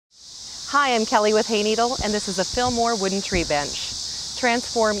Hi, I'm Kelly with Hayneedle, and this is a Fillmore wooden tree bench.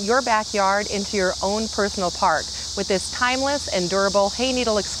 Transform your backyard into your own personal park with this timeless and durable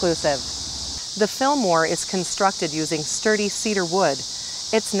Hayneedle exclusive. The Fillmore is constructed using sturdy cedar wood.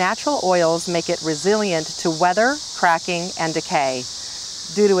 Its natural oils make it resilient to weather, cracking, and decay.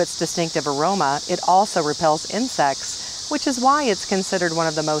 Due to its distinctive aroma, it also repels insects, which is why it's considered one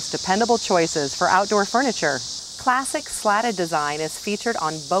of the most dependable choices for outdoor furniture. Classic slatted design is featured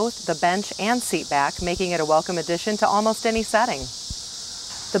on both the bench and seat back, making it a welcome addition to almost any setting.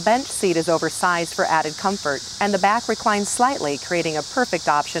 The bench seat is oversized for added comfort, and the back reclines slightly, creating a perfect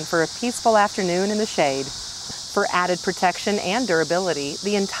option for a peaceful afternoon in the shade. For added protection and durability,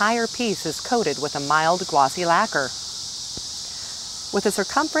 the entire piece is coated with a mild glossy lacquer. With a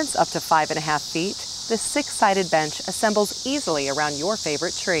circumference up to 5.5 feet, this 6-sided bench assembles easily around your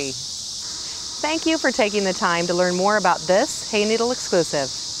favorite tree. Thank you for taking the time to learn more about this Hayneedle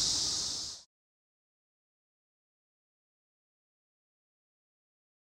exclusive.